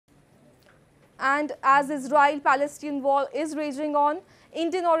And as Israel-Palestine war is raging on,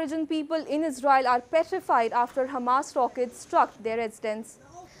 Indian origin people in Israel are petrified after Hamas rockets struck their residence.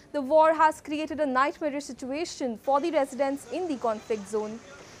 The war has created a nightmarish situation for the residents in the conflict zone.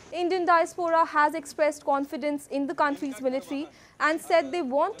 Indian diaspora has expressed confidence in the country's military and said they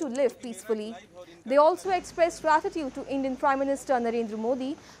want to live peacefully. They also expressed gratitude to Indian Prime Minister Narendra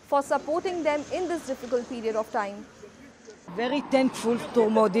Modi for supporting them in this difficult period of time. Very thankful to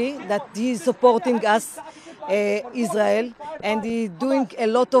Modi that he is supporting us, Israel, and he is doing a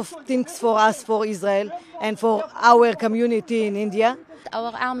lot of things for us, for Israel, and for our community in India.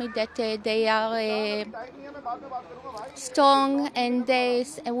 Our army that they are strong and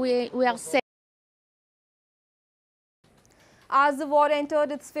we are safe. As the war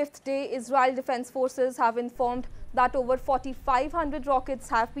entered its fifth day, Israel Defense Forces have informed that over 4,500 rockets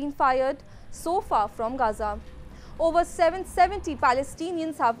have been fired so far from Gaza. Over 770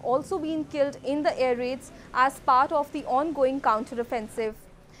 Palestinians have also been killed in the air raids as part of the ongoing counter-offensive.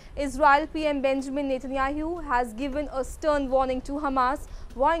 Israel PM Benjamin Netanyahu has given a stern warning to Hamas,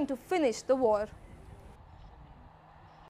 wanting to finish the war.